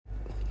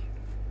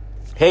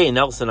Hey,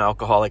 Nelson,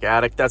 alcoholic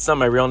addict. That's not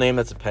my real name.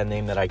 That's a pen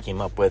name that I came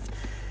up with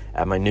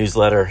at my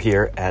newsletter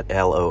here at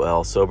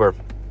LOL Sober.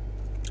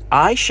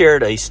 I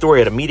shared a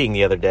story at a meeting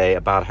the other day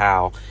about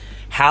how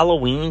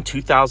Halloween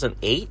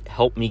 2008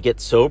 helped me get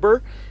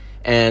sober.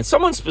 And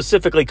someone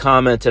specifically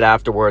commented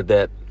afterward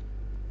that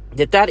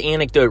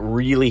anecdote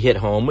really hit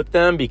home with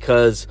them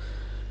because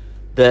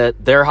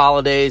that their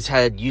holidays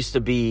had used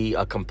to be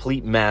a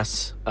complete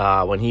mess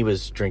when he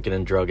was drinking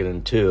and drugging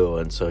and too,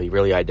 and so he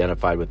really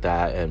identified with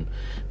that. And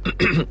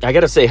I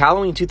gotta say,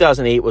 Halloween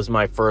 2008 was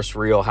my first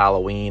real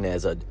Halloween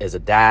as a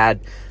dad.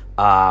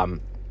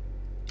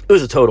 It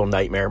was a total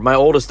nightmare. My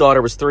oldest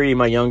daughter was 3,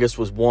 my youngest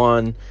was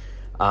 1.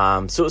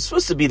 So it was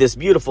supposed to be this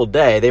beautiful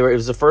day. It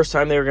was the first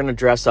time they were going to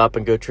dress up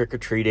and go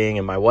trick-or-treating,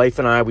 and my wife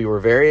and I, we were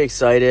very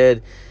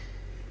excited.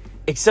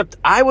 Except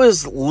I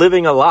was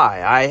living a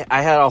lie.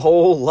 I had a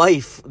whole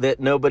life that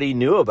nobody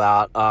knew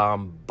about,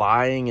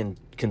 buying and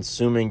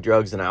consuming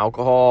drugs and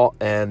alcohol.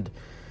 And,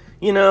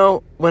 you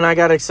know, when I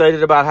got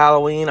excited about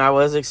Halloween, I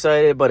was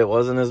excited, but it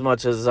wasn't as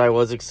much as I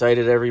was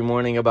excited every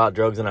morning about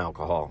drugs and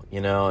alcohol, you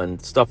know, and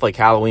stuff like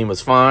Halloween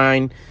was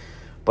fine,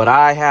 but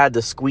I had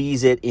to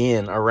squeeze it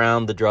in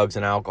around the drugs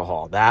and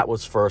alcohol. That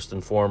was first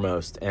and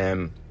foremost.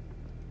 And,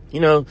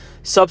 you know,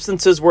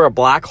 substances were a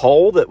black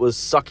hole that was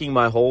sucking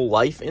my whole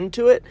life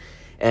into it.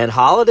 And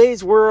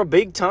holidays were a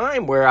big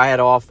time where I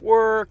had off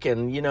work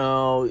and, you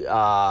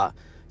know,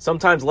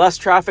 sometimes less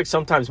traffic,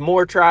 sometimes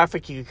more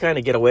traffic. You could kind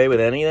of get away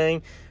with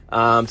anything.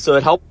 So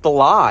it helped the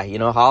lie. You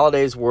know,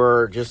 holidays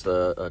were just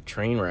a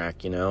train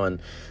wreck, you know. And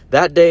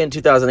that day in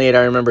 2008,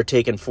 I remember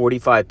taking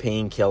 45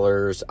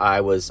 painkillers.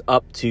 I was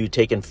up to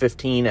taking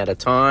 15 at a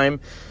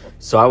time.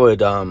 So I would,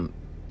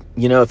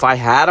 you know, if I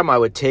had them, I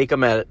would take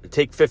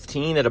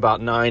 15 at about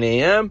 9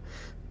 a.m.,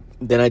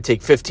 then I'd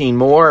take 15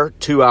 more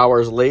 2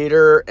 hours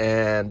later,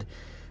 and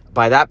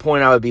by that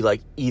point I would be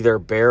like either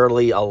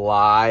barely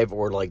alive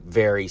or like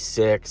very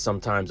sick,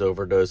 sometimes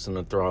overdosing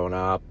and throwing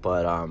up,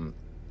 but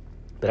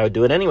I would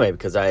do it anyway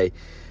because I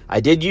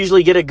did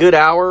usually get a good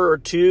hour or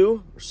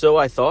two, or so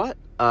I thought,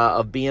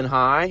 of being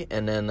high,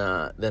 and then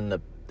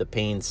the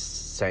pain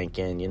sank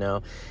in, you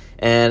know.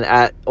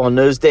 And on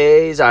those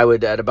days, I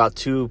would, at about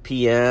 2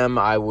 p.m.,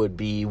 I would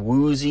be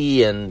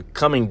woozy and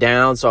coming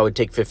down, so I would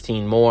take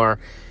 15 more.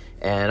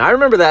 And I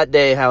remember that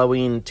day,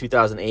 Halloween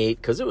 2008,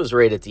 because it was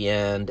right at the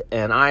end,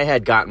 and I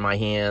had gotten my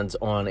hands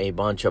on a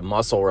bunch of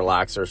muscle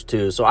relaxers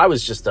too. So I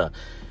was just a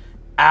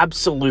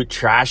absolute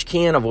trash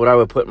can of what I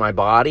would put in my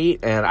body,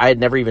 and I had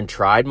never even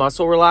tried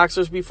muscle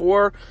relaxers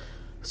before.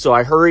 So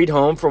I hurried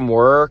home from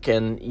work,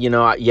 and, you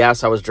know,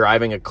 yes, I was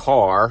driving a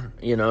car,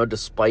 you know,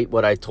 despite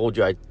what I told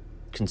you I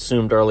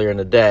consumed earlier in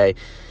the day.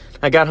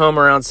 I got home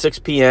around 6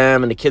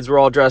 p.m., and the kids were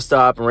all dressed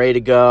up and ready to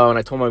go, and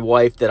I told my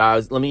wife that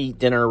let me eat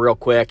dinner real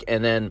quick,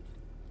 and then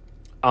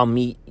I'll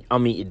meet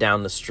you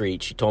down the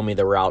street. She told me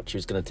the route she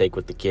was going to take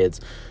with the kids.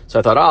 So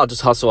I thought, I'll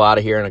just hustle out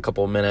of here in a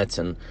couple of minutes.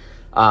 And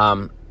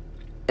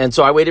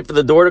so I waited for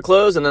the door to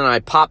close, and then I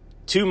popped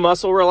 2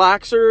 muscle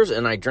relaxers,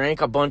 and I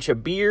drank a bunch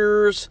of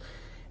beers,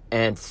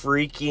 and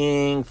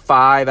freaking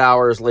 5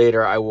 hours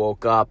later, I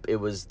woke up. It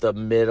was the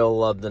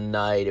middle of the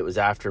night. It was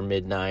after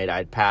midnight.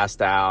 I'd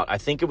passed out. I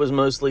think it was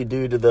mostly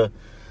due to the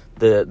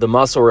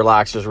muscle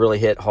relaxers really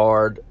hit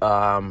hard.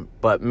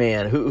 But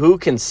man, who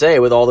can say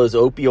with all those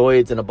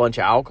opioids and a bunch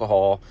of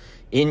alcohol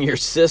in your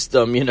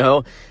system, you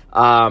know,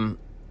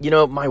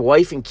 my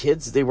wife and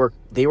kids, they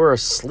were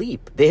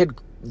asleep. They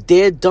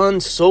had done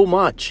so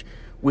much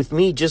with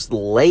me just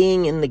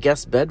laying in the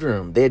guest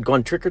bedroom. They had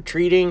gone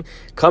trick-or-treating,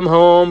 come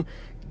home,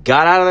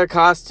 got out of their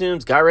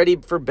costumes, got ready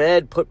for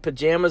bed, put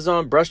pajamas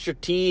on, brushed your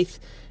teeth,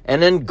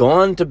 and then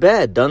gone to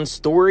bed, done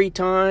story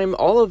time,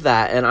 all of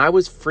that. And I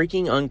was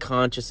freaking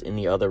unconscious in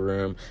the other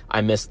room.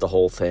 I missed the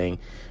whole thing.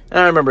 And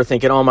I remember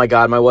thinking, oh my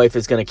God, my wife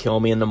is going to kill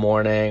me in the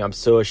morning. I'm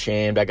so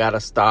ashamed. I got to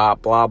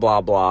stop, blah,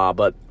 blah, blah.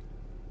 But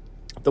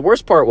the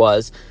worst part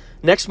was,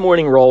 next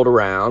morning rolled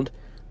around.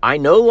 I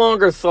no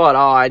longer thought,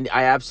 I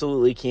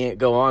absolutely can't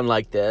go on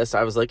like this.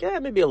 I was like,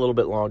 maybe a little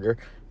bit longer.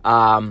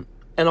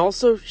 And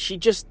also, she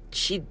just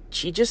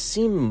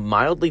seemed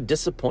mildly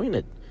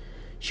disappointed.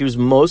 She was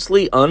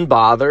mostly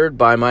unbothered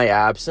by my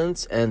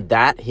absence, and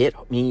that hit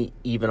me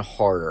even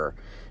harder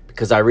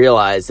because I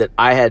realized that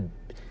I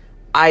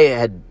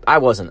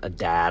wasn't a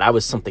dad. I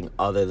was something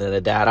other than a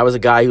dad. I was a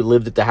guy who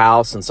lived at the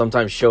house and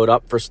sometimes showed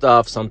up for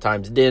stuff,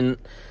 sometimes didn't.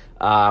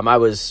 I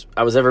was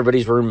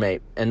everybody's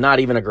roommate, and not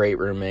even a great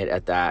roommate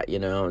at that, you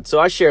know. And so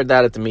I shared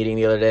that at the meeting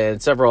the other day,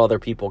 and several other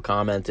people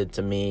commented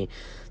to me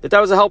that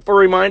was a helpful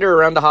reminder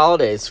around the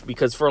holidays,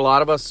 because for a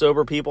lot of us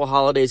sober people,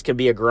 holidays can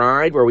be a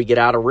grind where we get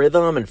out of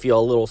rhythm and feel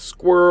a little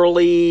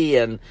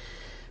squirrely.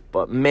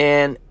 But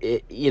man,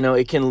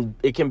 it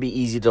can be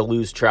easy to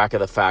lose track of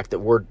the fact that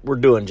we're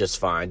doing just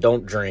fine.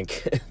 Don't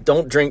drink,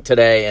 don't drink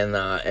today,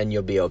 and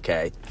you'll be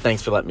okay.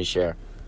 Thanks for letting me share.